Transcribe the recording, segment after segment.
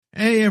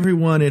Hey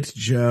everyone, it's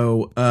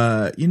Joe.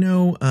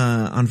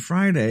 On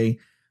Friday,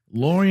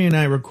 Lori and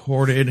I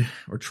recorded,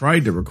 or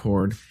tried to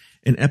record,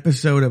 an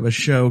episode of a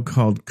show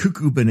called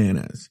Cuckoo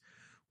Bananas,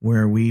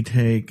 where we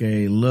take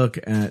a look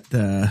at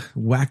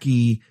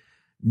wacky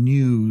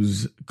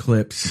news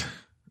clips.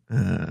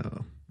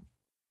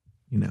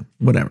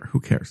 Whatever,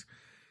 who cares?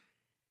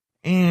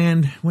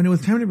 And when it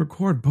was time to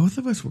record, both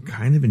of us were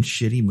kind of in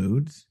shitty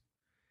moods.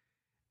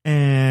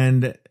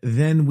 And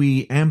then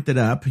we amped it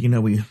up,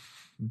 we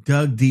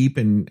dug deep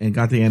and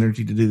got the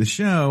energy to do the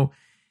show.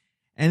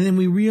 And then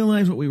we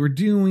realized what we were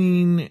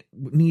doing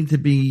needed to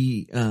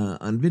be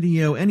on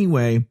video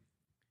anyway.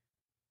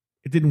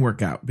 It didn't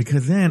work out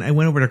because then we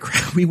went over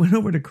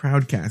to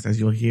Crowdcast, as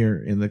you'll hear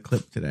in the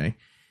clip today.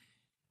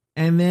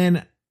 And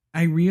then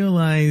I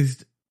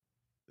realized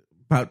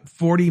about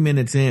 40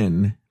 minutes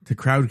in to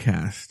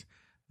Crowdcast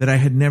that I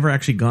had never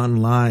actually gone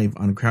live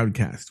on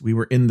Crowdcast. We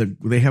were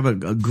they have a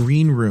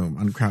green room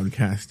on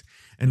Crowdcast.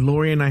 And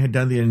Lori and I had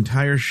done the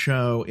entire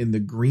show in the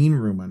green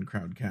room on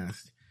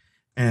Crowdcast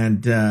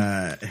and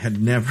had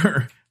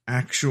never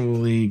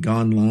actually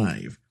gone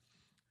live.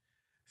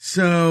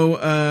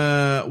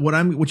 So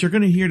what you're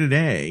going to hear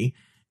today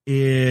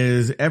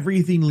is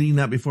everything leading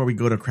up before we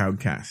go to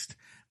Crowdcast.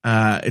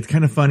 It's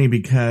kind of funny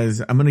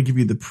because I'm going to give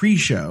you the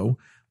pre-show,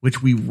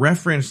 which we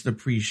referenced the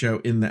pre-show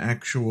in the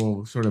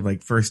actual sort of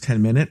like first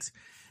 10 minutes.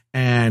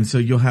 And so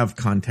you'll have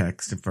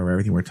context for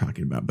everything we're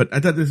talking about. But I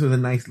thought this was a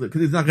nice look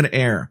because it's not going to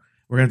air.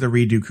 We're going to have to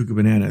redo Cuckoo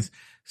Bananas.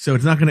 So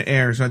it's not going to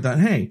air. So I thought,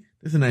 hey,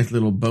 this is a nice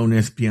little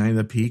bonus behind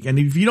the peak. And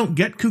if you don't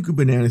get Cuckoo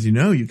Bananas,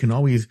 you can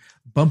always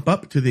bump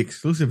up to the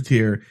exclusive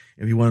tier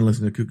if you want to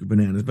listen to Cuckoo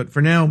Bananas. But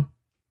for now,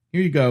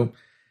 here you go.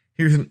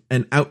 Here's an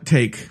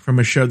outtake from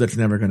a show that's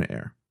never going to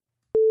air.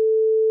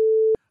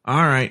 All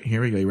right,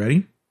 here we go. You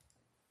ready?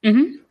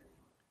 Mm-hmm.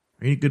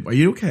 Are you good? Are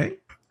you okay?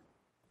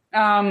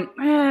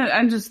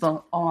 I'm just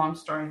the long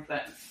story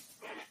that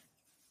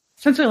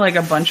essentially like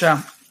a bunch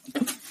of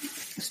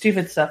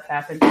stupid stuff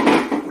happened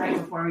right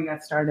before we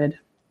got started.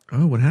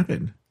 Oh, what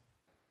happened?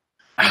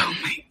 Oh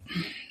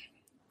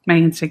my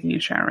aunt's taking a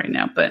shower right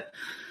now, but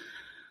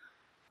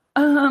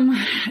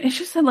it's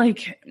just that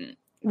like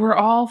we're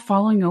all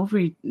falling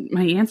over.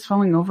 My aunt's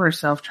falling over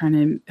herself trying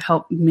to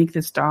help make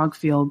this dog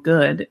feel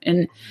good,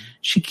 and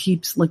she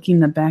keeps licking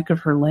the back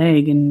of her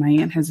leg. And my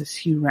aunt has this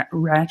huge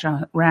rash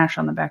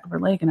on the back of her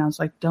leg, and I was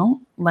like,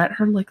 "Don't let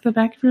her lick the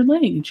back of your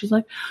leg." And she's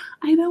like,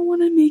 "I don't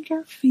want to make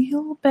her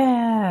feel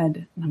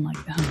bad." And I'm like,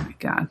 "Oh my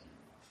god!"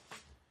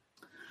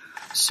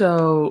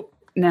 So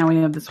now we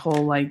have this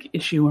whole like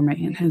issue where my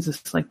aunt has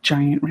this like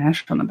giant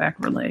rash on the back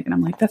of her leg, and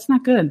I'm like, "That's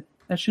not good.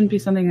 That shouldn't be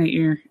something that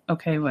you're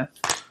okay with."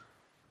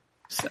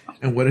 So.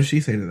 And what does she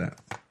say to that?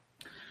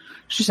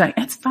 She's like,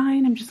 "It's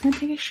fine. I'm just going to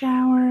take a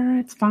shower.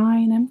 It's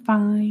fine. I'm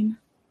fine."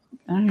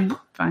 All right,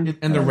 fine.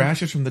 And the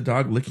rash is from the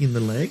dog licking the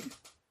leg?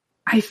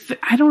 I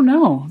don't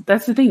know.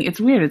 That's the thing. It's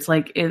weird. It's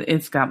like,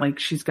 it's got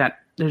like,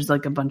 there's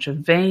like a bunch of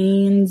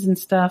veins and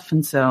stuff.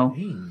 And so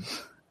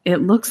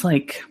it looks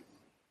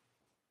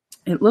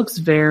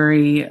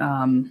very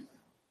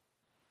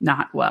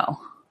not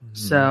well. Mm-hmm.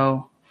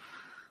 So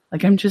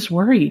like, I'm just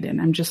worried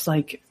and I'm just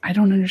like, I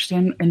don't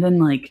understand. And then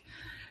like,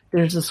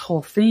 there's this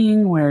whole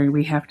thing where when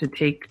we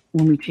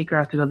take her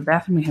out to go to the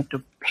bathroom, we have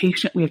to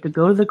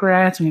go to the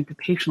grass and we have to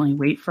patiently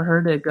wait for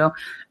her to go.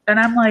 And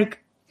I'm like,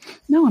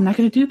 no, I'm not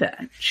going to do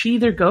that. She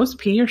either goes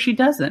pee or she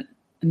doesn't.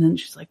 And then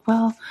she's like,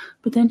 well,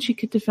 but then she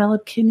could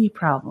develop kidney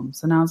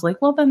problems. And I was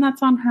like, well, then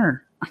that's on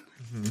her.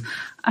 Mm-hmm.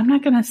 I'm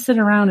not going to sit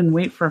around and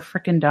wait for a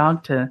freaking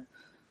dog to,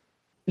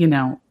 is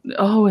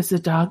the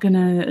dog going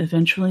to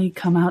eventually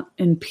come out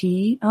and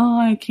pee? Oh,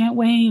 I can't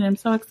wait. I'm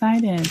so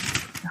excited.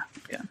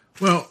 Yeah.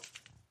 Well,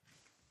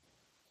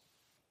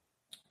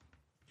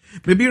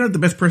 maybe you're not the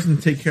best person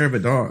to take care of a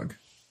dog.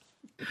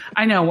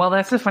 I know. Well,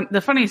 that's the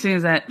funniest thing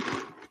is that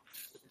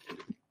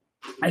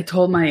I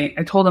told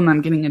them I'm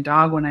getting a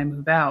dog when I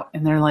move out,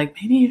 and they're like,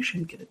 maybe you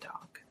shouldn't get a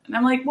dog. And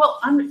I'm like, well,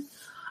 I'm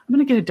going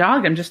to get a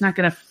dog. I'm just not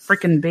going to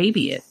freaking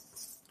baby it,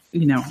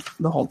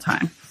 the whole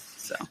time.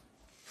 So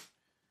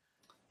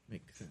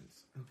makes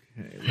sense.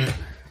 Okay, well,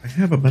 I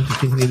have a bunch of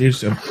things to do.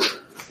 So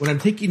when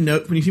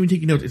you see me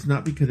taking notes, it's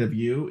not because of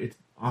you. It's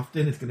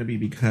going to be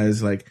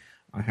because like.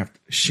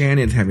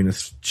 Shannon's having a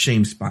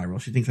shame spiral.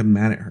 She thinks I'm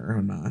mad at her.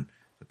 I'm not.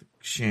 But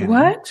Shannon.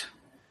 What?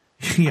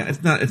 Yeah,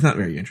 it's not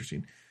very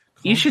interesting.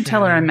 You should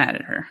tell her I'm mad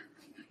at her.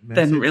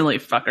 Then really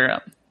fuck her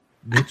up.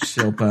 Mitch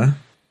Silpa.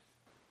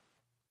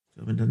 Still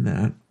haven't done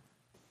that.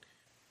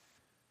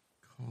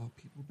 Call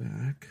people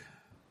back.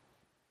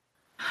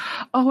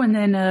 Oh, and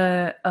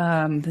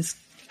then this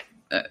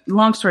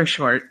long story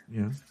short.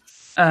 Yeah.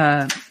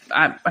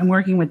 I'm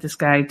working with this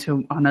guy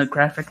on a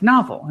graphic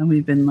novel, and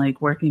we've been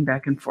like working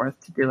back and forth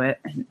to do it.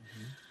 And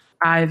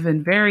I've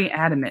been very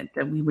adamant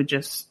that we would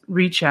just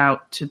reach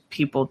out to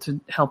people to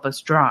help us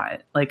draw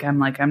it. I'm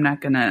not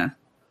gonna,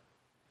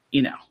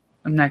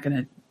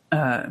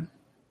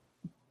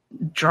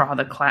 draw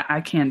the class.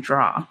 I can't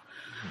draw.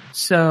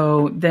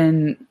 So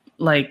then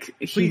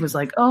he was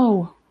like,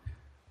 "Oh,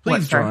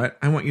 please draw it.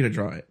 I want you to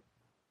draw it."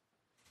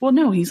 well,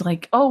 no, he's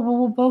like, oh, well,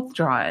 we'll both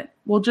draw it.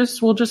 We'll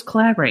just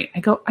collaborate. I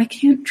go, I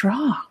can't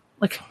draw.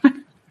 Like,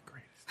 I'm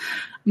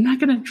not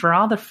going to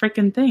draw the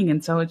freaking thing.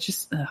 And so it's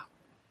just,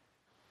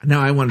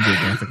 now I want to do a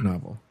graphic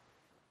novel.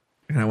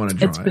 And I want to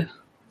draw it.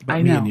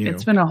 I know.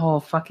 It's been a whole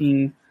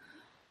fucking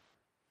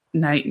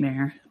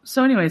nightmare.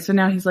 So anyway, so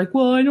now he's like,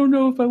 well, I don't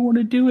know if I want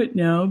to do it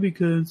now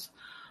because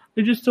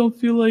I just don't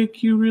feel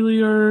like you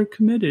really are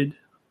committed.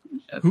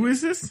 Okay. Who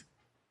is this?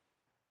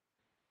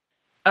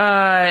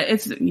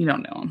 It's, you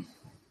don't know him.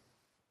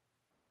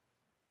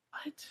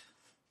 What?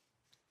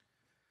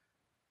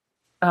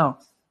 Oh.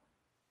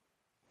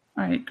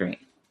 All right, great.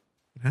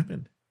 What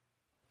happened?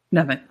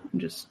 Nothing.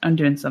 I'm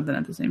doing something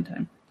at the same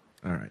time.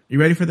 All right. You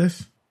ready for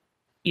this?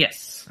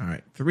 Yes. All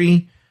right.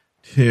 3,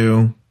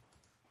 2.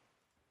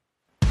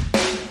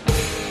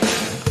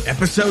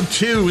 Episode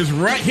 2 is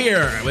right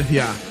here with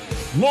ya.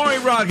 Lori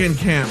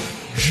Roggenkamp,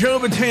 Joe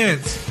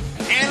Batance,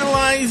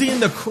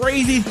 analyzing the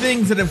crazy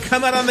things that have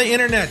come out on the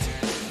internet.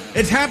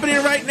 It's happening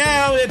right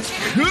now. It's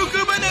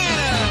Cuckoo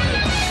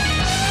Banana.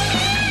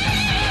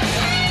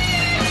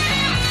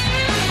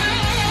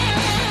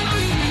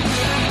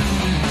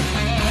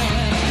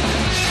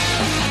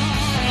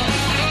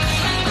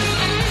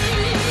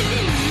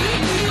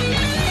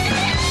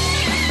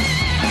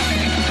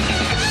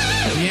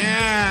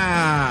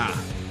 Yeah.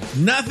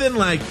 Nothing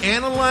like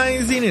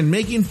analyzing and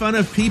making fun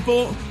of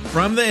people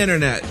from the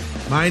internet.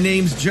 My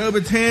name's Joe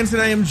Batance,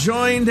 and I am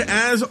joined,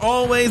 as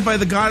always, by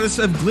the goddess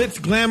of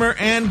glitz, glamour,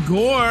 and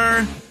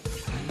gore,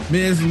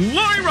 Ms.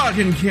 Lori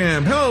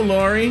Roggenkamp. Hello,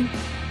 Lori.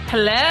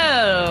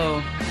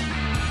 Hello.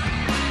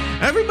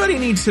 Everybody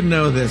needs to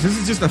know this. This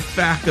is just a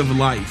fact of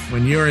life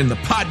when you're in the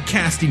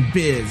podcasting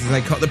biz, as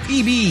I call it, the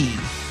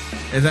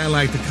PB, as I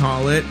like to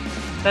call it.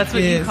 That's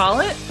what you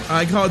call it?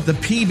 I call it the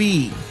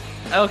PB.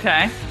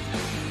 Okay.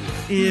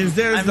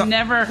 I've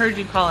never heard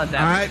you call it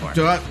that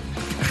before.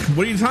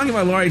 What are you talking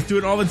about, Laura? I do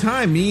it all the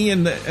time. Me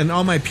and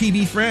all my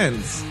PB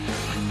friends.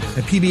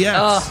 The PBFs.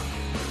 Oh,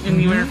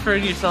 and you refer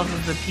to yourself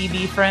as the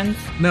PB friends?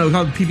 No, we're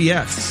called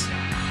PBFs.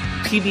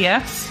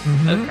 PBFs?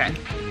 Mm-hmm. Okay.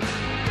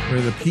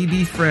 We're the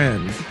PB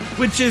friends.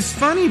 Which is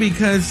funny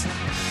because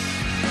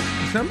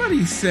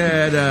somebody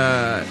said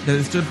that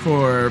it stood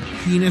for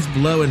penis,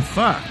 blow, and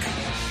fuck.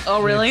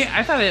 Oh, really?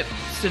 I thought it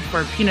stood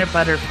for peanut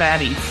butter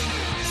fatties.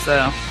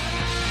 So...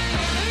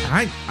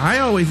 I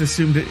always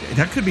assumed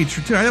that could be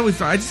true too.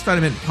 I just thought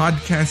it meant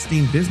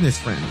podcasting business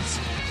friends,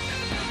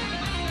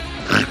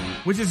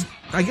 which is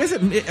I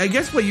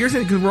guess what you're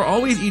saying, because we're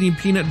always eating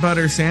peanut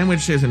butter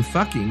sandwiches and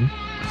fucking.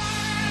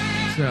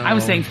 So I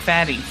was saying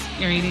fatties.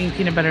 You're eating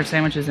peanut butter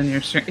sandwiches and you're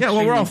yeah.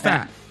 Well, we're all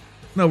fat.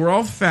 No, we're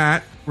all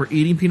fat. We're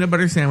eating peanut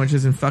butter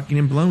sandwiches and fucking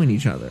and blowing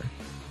each other.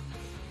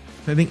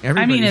 So I think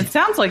everybody. I mean, it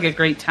sounds like a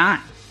great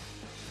time.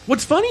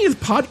 What's funny is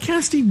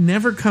podcasting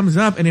never comes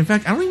up. And in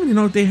fact, I don't even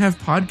know if they have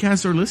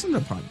podcasts or listen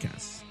to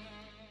podcasts.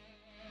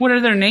 What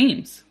are their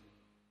names?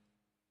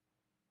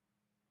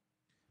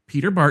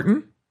 Peter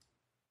Barton.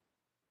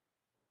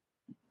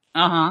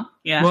 Uh-huh.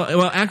 Yeah.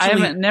 Well, actually, I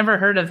haven't never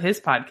heard of his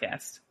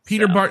podcast.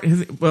 Peter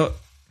Barton.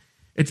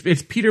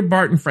 It's Peter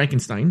Barton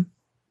Frankenstein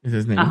is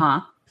his name.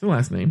 Uh-huh. It's the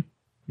last name.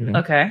 You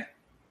know? Okay.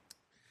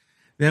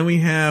 Then we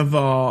have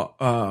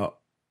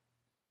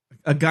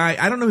a guy,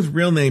 I don't know his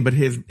real name, but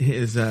his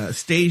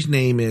stage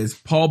name is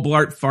Paul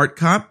Blart Fart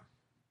Cop.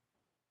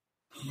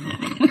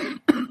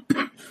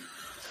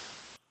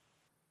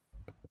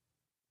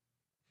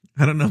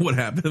 I don't know what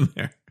happened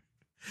there.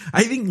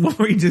 I think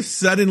Lori just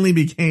suddenly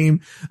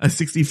became a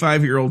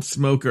 65-year-old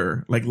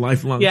smoker, like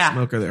lifelong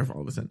smoker there for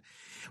all of a sudden.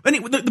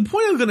 Anyway, the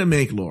point I'm going to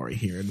make, Lori,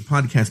 here in the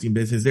podcasting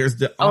business, there's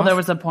the there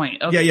was a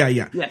point. Okay. Yeah.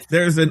 Yes.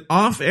 There's an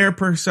off-air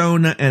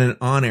persona and an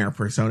on-air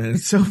persona. And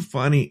it's so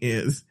funny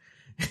is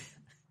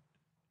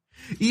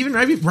even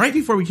right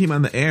before we came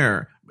on the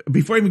air,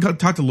 before I even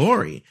talked to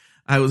Lori,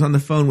 I was on the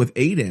phone with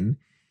Aiden,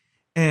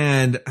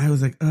 and I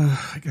was like,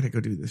 I got to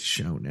go do this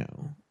show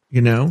now,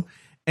 you know?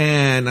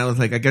 And I was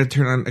like, I got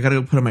to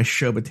go put on my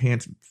Joe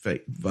Batance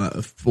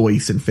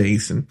voice and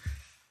face. And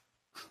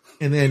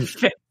then,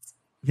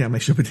 yeah, my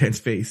Joe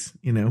Batance face,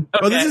 you know?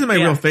 Okay, this isn't my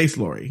real face,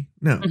 Lori.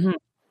 No. Mm-hmm.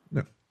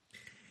 No.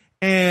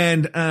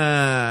 And,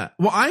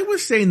 I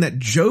was saying that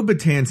Joe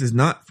Batance is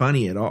not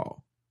funny at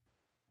all.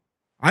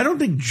 I don't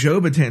think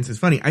Joe Batance is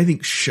funny. I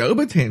think Joe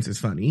Batance is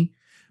funny,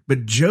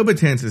 but Joe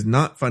Batance is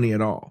not funny at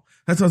all.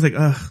 That's why I was like,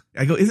 ugh.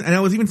 And I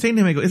was even saying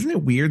to him, I go, isn't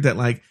it weird that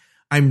like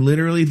I'm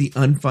literally the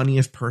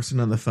unfunniest person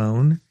on the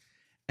phone,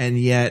 and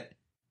yet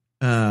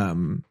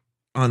on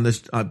this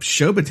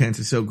Joe Batance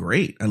is so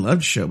great. I love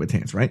Joe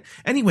Batance, right?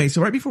 Anyway,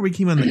 so right before we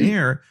came on the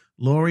air,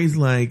 Lori's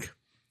like,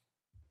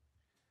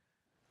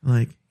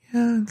 yeah.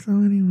 So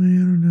anyway,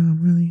 I don't know.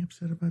 I'm really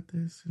upset about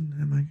this, and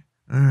I'm like,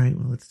 all right,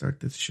 well, let's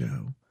start this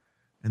show.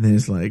 And then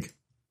it's like,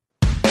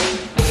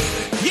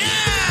 yeah!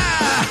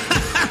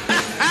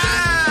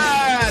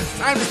 It's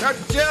time to start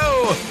the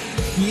show!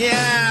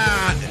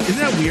 Yeah! Isn't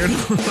that weird?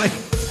 Like,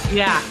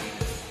 yeah.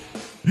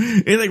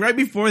 And like right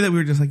before that, we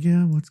were just like,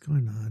 yeah, what's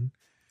going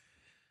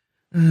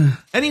on?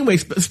 Anyway,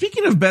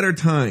 speaking of better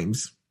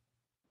times.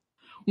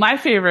 My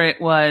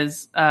favorite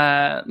was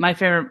my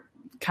favorite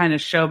kind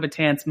of show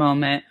batance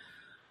moment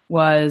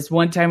was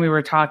one time we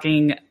were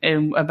talking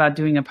about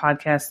doing a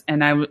podcast,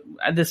 and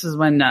this is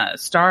when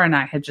Star and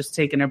I had just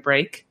taken a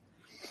break,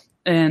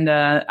 and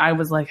I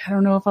was like, I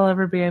don't know if I'll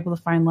ever be able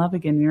to find love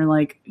again. And you're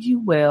like, you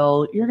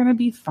will. You're gonna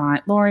be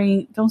fine,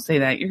 Lori. Don't say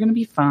that. You're gonna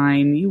be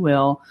fine. You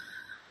will.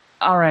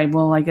 All right.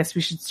 Well, I guess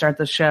we should start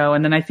the show.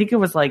 And then I think it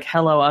was like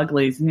Hello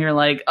Uglies, and you're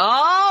like,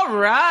 all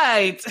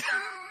right.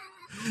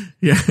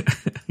 Yeah,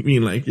 I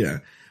mean, like, yeah.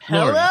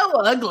 Hello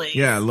Uglies.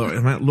 Yeah,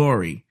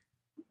 Lori.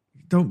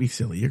 Don't be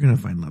silly. You're going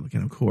to find love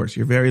again, of course.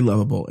 You're very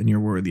lovable and you're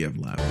worthy of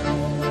love.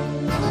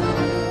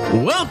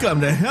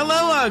 Welcome to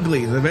Hello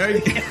Ugly. And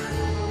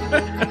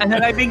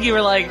then I think you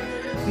were like,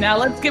 now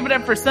let's give it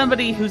up for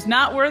somebody who's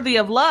not worthy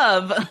of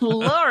love.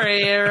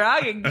 Lori.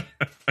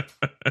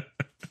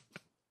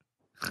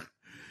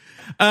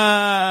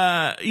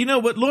 You know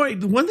what, Lori,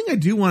 the one thing I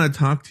do want to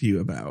talk to you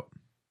about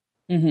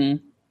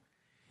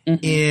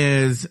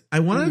is I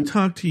wanted to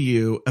talk to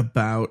you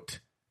about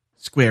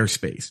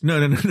Squarespace. No.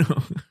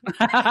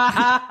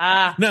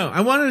 No,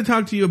 I wanted to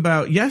talk to you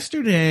about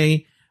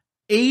yesterday.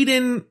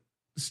 Aiden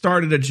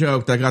started a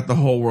joke that got the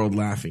whole world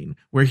laughing,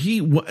 where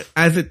he,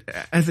 as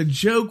a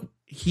joke,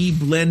 he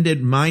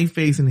blended my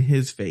face and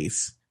his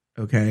face.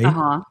 Okay.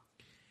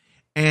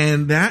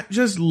 And that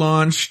just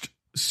launched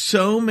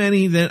so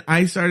many that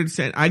I started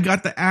sending. I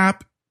got the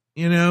app,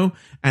 and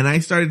I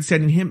started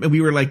sending him, and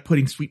we were like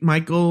putting Sweet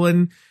Michael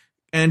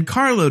and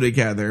Carlo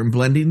together and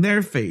blending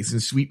their face,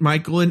 and Sweet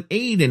Michael and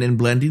Aiden and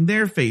blending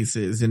their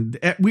faces. And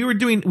we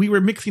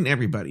were mixing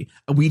everybody.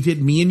 We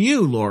did me and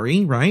you,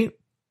 Lori, right?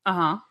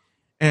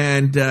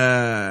 And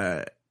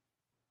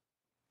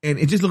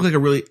it just looked like a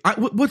really,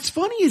 what's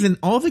funny is in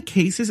all the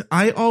cases,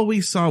 I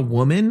always saw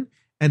woman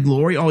and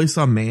Lori always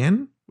saw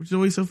man, which is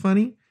always so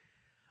funny.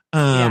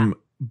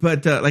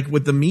 But like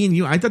with the me and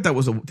you, I thought that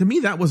was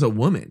a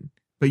woman,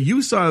 but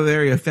you saw a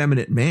very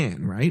effeminate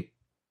man, right?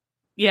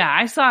 Yeah,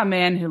 I saw a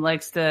man who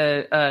likes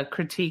to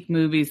critique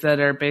movies that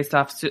are based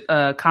off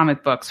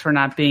comic books for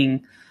not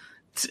being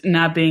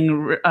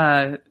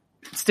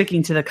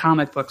sticking to the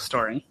comic book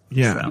story.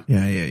 Yeah, so.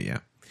 Yeah.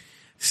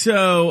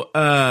 So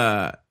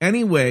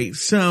anyway,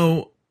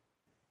 so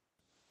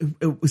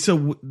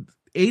Aiden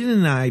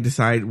and I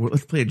decided, well,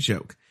 let's play a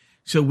joke.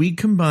 So we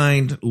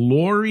combined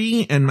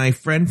Lori and my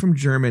friend from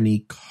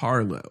Germany,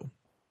 Carlo.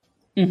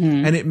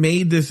 And it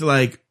made this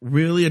like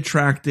really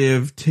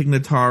attractive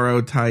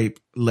Tignataro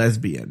type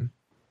lesbian,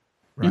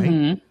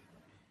 right?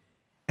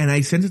 And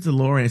I sent it to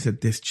Lori and I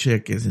said, this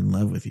chick is in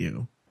love with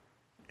you.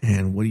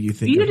 And what do you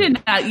think? You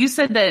did not. You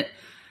said that.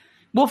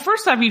 Well,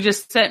 first off, you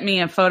just sent me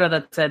a photo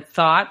that said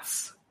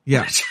thoughts.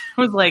 Yeah.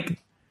 I was like,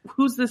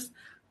 who's this?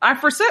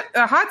 For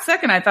a hot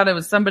second, I thought it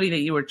was somebody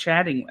that you were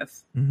chatting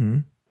with.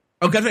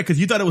 Oh, that's right.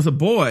 Because you thought it was a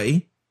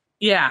boy.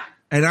 Yeah.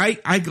 And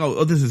I go,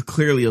 oh, this is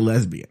clearly a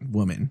lesbian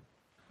woman.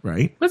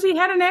 Right? Because he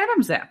had an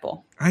Adam's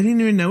apple. I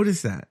didn't even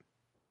notice that.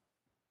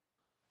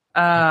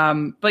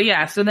 But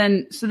yeah, so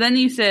then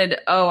you said,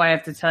 oh, I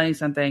have to tell you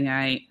something.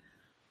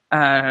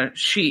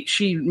 She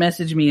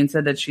messaged me and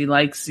said that she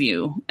likes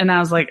you. And I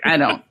was like, I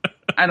don't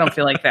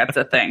feel like that's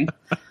a thing.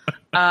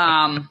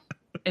 And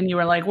you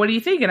were like, what do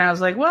you think? And I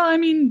was like, well, I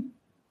mean,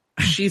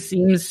 she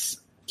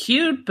seems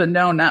cute, but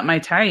no, not my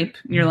type.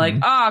 And you're like,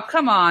 oh,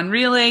 come on,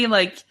 really?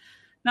 Like,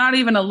 not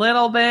even a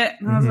little bit?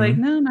 And I was like,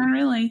 no, not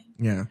really.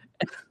 Yeah.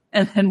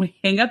 And then we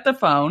hang up the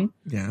phone.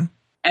 Yeah.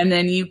 And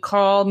then you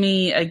call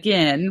me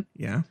again.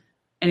 Yeah.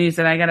 And you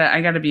said, I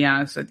gotta be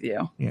honest with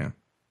you. Yeah.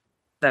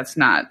 That's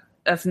not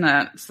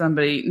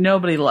somebody,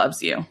 nobody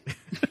loves you.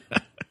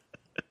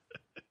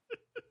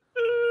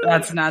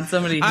 That's not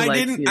somebody who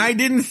likes you. I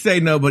didn't say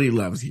nobody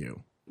loves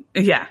you.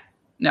 Yeah.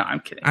 No,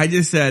 I'm kidding. I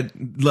just said,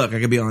 look, I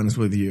can be honest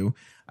with you.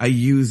 I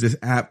use this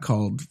app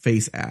called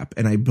Face App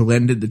and I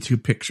blended the two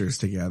pictures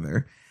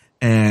together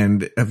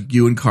and of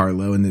you and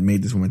Carlo and then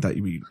made this one. I thought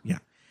you'd be, yeah.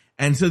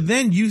 And so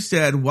then you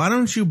said, why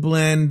don't you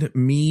blend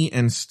me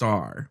and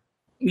Star?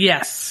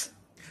 Yes.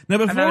 Now,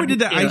 before we did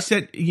that, I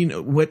said,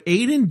 what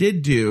Aiden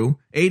did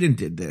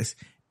this.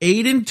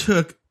 Aiden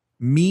took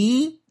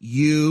me,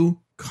 you,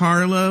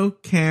 Carlo,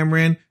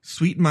 Cameron,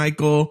 Sweet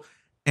Michael,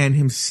 and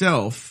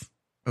himself,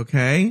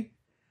 okay?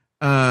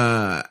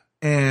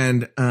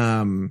 And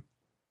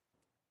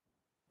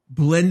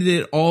blended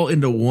it all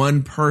into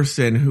one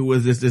person who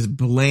was this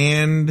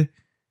bland,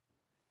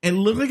 and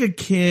looked like a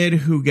kid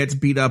who gets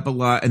beat up a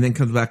lot and then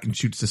comes back and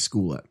shoots the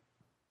school up.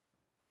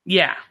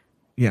 Yeah.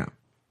 Yeah.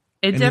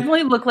 It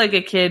definitely looked like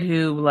a kid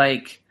who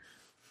like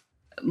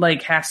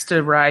has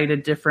to ride a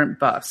different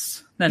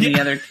bus than the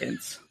other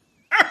kids.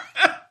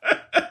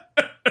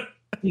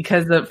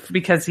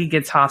 Because he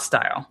gets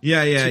hostile.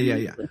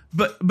 Yeah.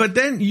 But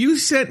then you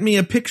sent me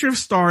a picture of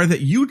Star that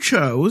you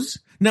chose.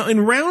 Now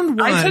in round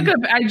one,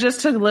 I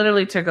just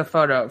literally took a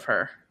photo of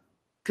her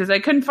because I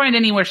couldn't find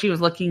anywhere she was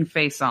looking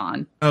face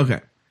on. Okay.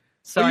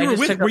 So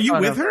were you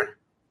with her?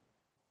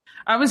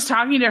 I was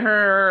talking to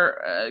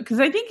her because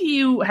I think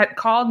you had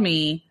called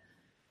me.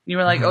 You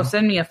were like, "Oh,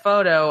 send me a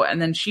photo,"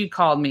 and then she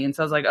called me, and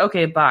so I was like,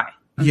 "Okay, bye."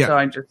 And Yeah. so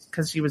I just,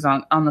 because she was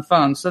on the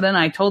phone. So then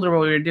I told her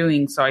what we were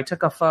doing. So I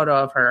took a photo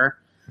of her.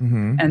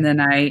 And then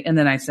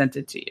I sent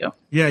it to you.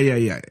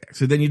 Yeah.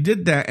 So then you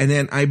did that, and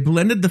then I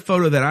blended the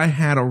photo that I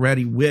had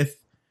already with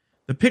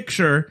the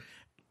picture.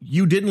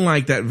 You didn't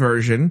like that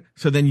version,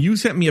 so then you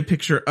sent me a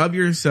picture of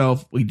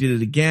yourself. We did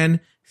it again,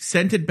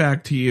 sent it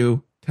back to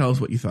you. Tell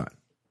us what you thought.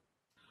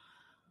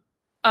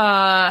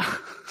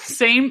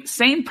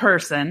 Same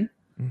person.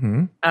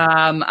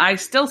 I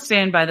still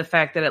stand by the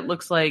fact that it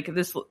looks like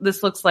this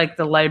looks like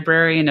the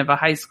librarian of a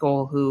high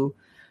school who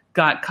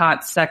got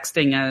caught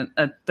sexting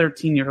a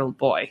 13-year-old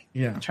boy.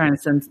 Yeah. Trying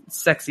to send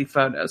sexy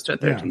photos to a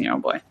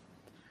 13-year-old boy.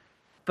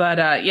 But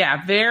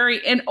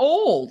very and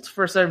old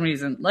for some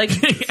reason. Like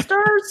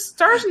Star's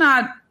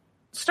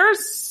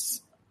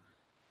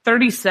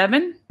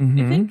 37, I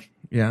think.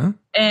 Yeah.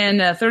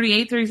 And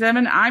 38,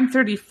 37. I'm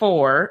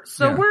 34.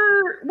 So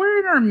we're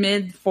in our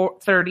mid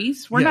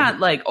 30s. We're not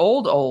like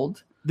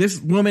old.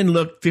 This woman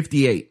looked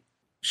 58.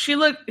 She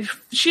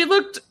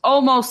looked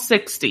almost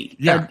 60.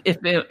 Yeah.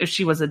 If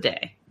she was a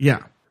day.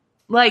 Yeah.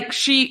 Like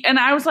and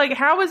I was like,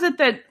 how is it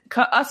that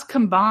us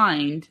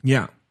combined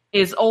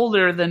is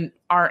older than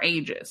our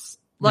ages?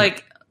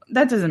 Like,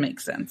 that doesn't make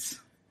sense.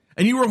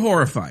 And you were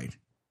horrified.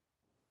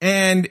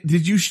 And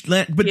did you,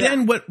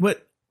 then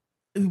what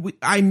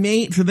I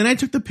made, so then I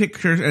took the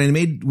pictures and I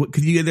made,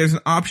 because there's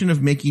an option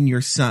of making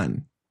your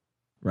son,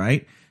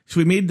 right? So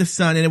we made the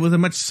son, and it was a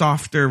much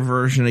softer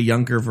version, a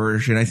younger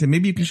version. I said,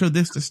 maybe you can show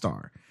this to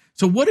Star.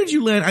 So what did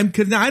you land?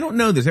 Because now I don't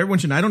know this. Everyone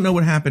should. I don't know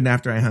what happened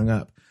after I hung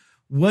up.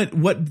 What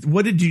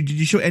did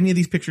you show any of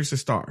these pictures to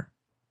Star?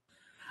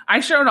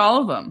 I showed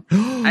all of them.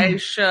 I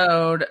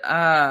showed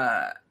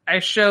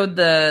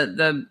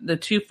the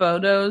two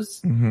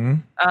photos.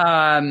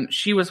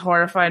 She was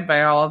horrified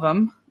by all of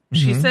them.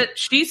 She said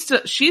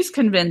she's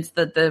convinced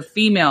that the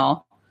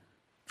female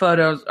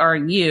photos are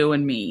you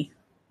and me.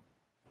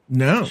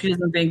 No, she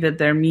doesn't think that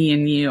they're me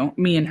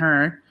and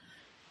her.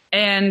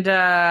 And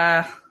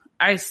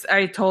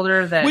I told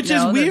her that, which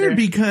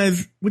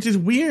is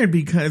weird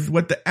because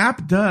what the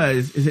app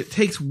does is it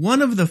takes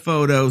one of the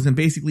photos and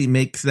basically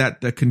makes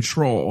that the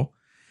control,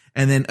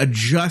 and then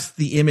adjusts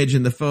the image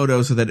in the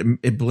photo so that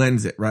it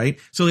blends it, right?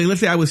 So like, let's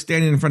say I was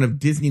standing in front of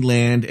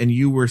Disneyland and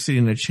you were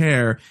sitting in a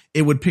chair,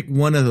 it would pick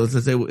one of those.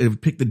 Let's say it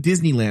would pick the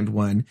Disneyland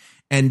one,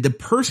 and the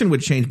person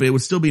would change, but it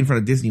would still be in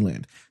front of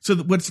Disneyland. So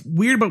what's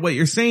weird about what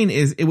you're saying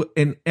is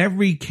in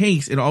every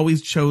case, it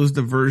always chose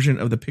the version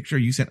of the picture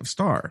you sent of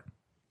Star.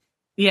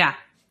 Yeah.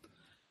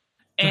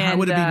 So how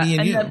would it be me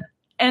and you?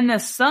 And the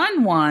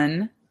sun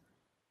one,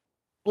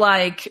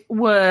 like,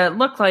 would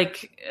look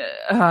like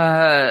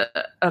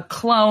a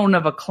clone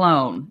of a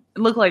clone. It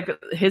looked like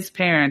his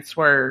parents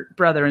were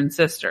brother and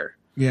sister.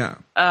 Yeah.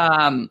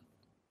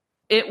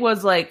 It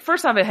was like,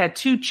 first off, it had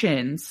two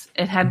chins.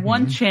 It had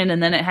one chin,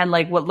 and then it had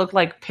like what looked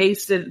like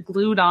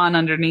glued on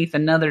underneath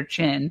another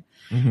chin.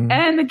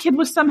 And the kid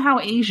was somehow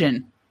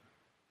Asian.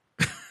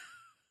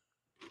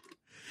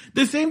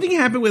 The same thing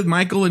happened with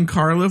Michael and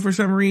Carlo for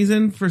some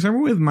reason. For some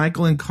reason with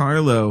Michael and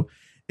Carlo,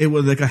 it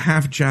was like a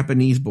half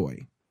Japanese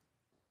boy.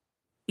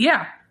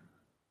 Yeah.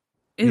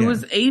 It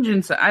was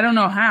Asian. So I don't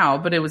know how,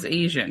 but it was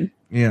Asian.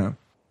 Yeah.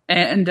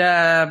 And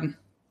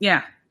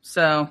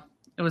so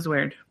it was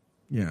weird.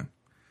 Yeah.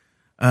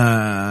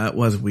 It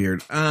was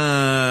weird.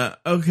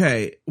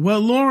 Okay.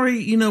 Well,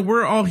 Lori,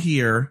 we're all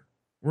here.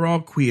 We're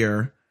all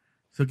queer.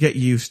 So get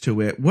used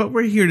to it. What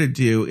we're here to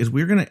do is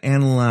we're going to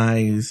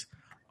analyze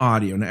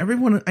audio. Now,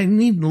 everyone, I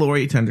need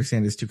Lori to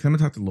understand this too, because I'm going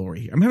to talk to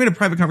Lori here. I'm having a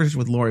private conversation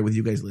with Lori with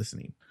you guys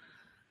listening.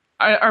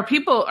 Are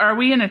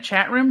we in a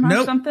chat room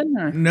or something?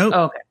 Or? Nope.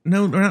 Oh, okay.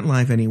 No, we're not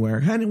live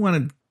anywhere. I didn't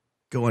want to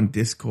go on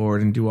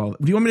Discord and do all.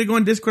 Do you want me to go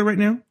on Discord right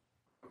now?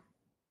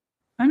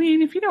 I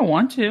mean, if you don't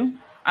want to.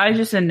 I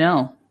just said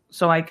no.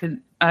 So I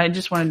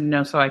just wanted to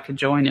know so I could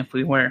join if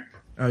we were.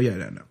 Oh, yeah,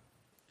 no.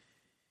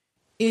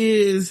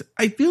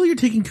 I feel you're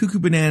taking Cuckoo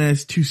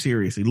Bananas too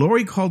seriously.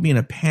 Lori called me in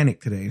a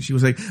panic today, and she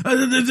was like, can't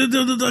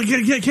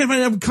find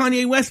enough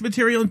Kanye West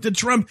material to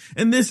Trump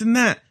and this and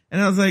that. And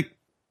I was like,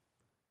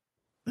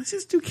 let's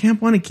just do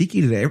Camp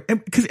Wanakiki today.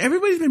 Because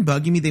everybody's been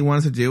bugging me. They want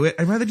us to do it.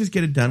 I'd rather just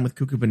get it done with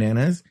Cuckoo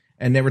Bananas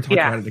and never talk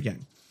about it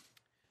again.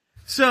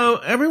 So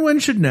everyone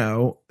should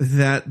know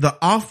that the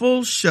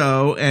awful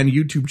show and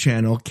YouTube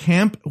channel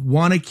Camp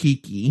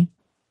Wanakiki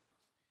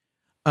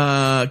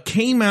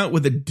came out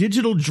with a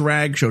digital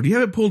drag show. Do you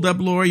have it pulled up,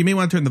 Laura? You may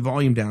want to turn the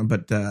volume down,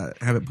 but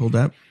have it pulled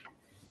up.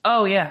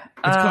 Oh, yeah.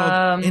 It's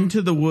called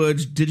Into the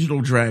Woods Digital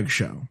Drag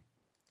Show.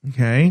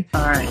 Okay.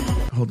 All right.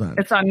 Hold on.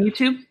 It's on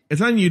YouTube?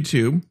 It's on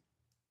YouTube.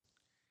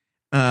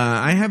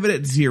 I have it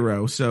at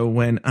 0, so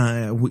when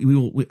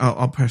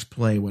I'll press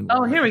play when.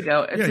 Oh, here we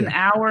go. It's an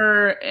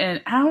hour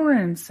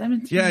and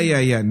 17.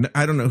 Yeah.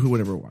 I don't know who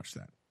would ever watch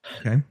that.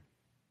 Okay.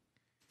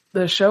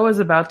 The show is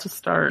about to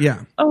start.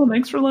 Yeah. Oh,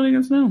 thanks for letting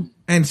us know.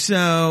 And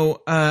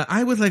so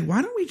I was like,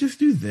 why don't we just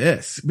do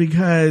this?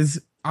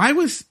 Because I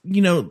was,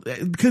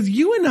 because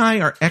you and I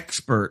are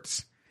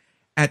experts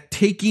at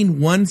taking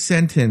one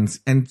sentence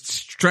and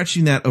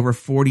stretching that over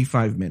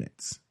 45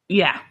 minutes.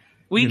 Yeah.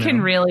 We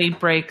can really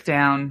break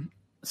down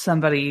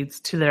somebody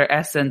to their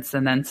essence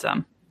and then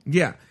some.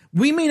 Yeah.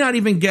 We may not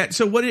even get,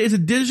 so what it is a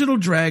digital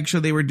drag show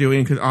they were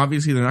doing, because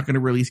obviously they're not going to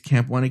release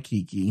Camp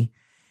Wanakiki.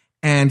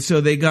 And so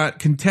they got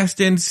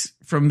contestants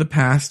from the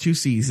past 2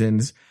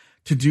 seasons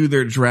to do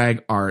their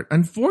drag art.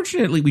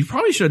 Unfortunately, we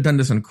probably should have done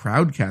this on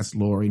Crowdcast,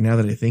 Lori, now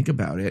that I think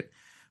about it,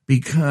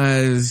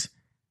 because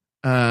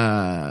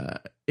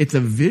it's a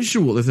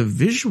visual, there's a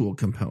visual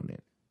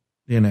component,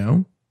 you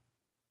know?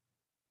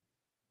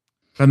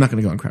 I'm not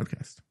going to go on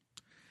Crowdcast.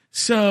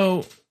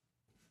 So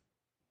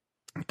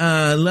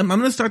I'm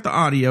going to start the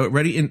audio.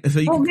 Ready?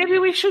 Maybe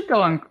we should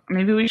go on.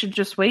 Maybe we should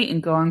just wait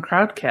and go on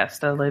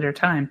Crowdcast at a later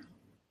time.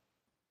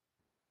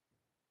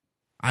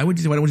 Why don't we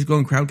just go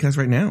on Crowdcast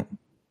right now?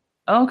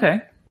 Oh,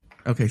 okay.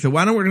 Okay, so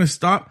why don't we going to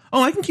stop?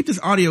 Oh, I can keep this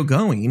audio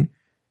going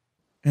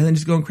and then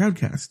just go on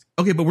Crowdcast.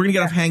 Okay, but we're going to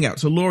get off Hangout.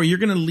 So, Lori, you're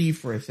going to leave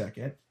for a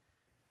second.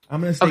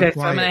 I'm going to stay quiet.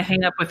 So I'm going to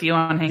hang up with you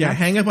on Hangout. Yeah,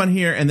 hang up on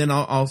here, and then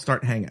I'll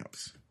start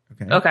Hangouts.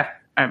 Okay? Okay.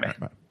 All right, bye. All right,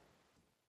 bye.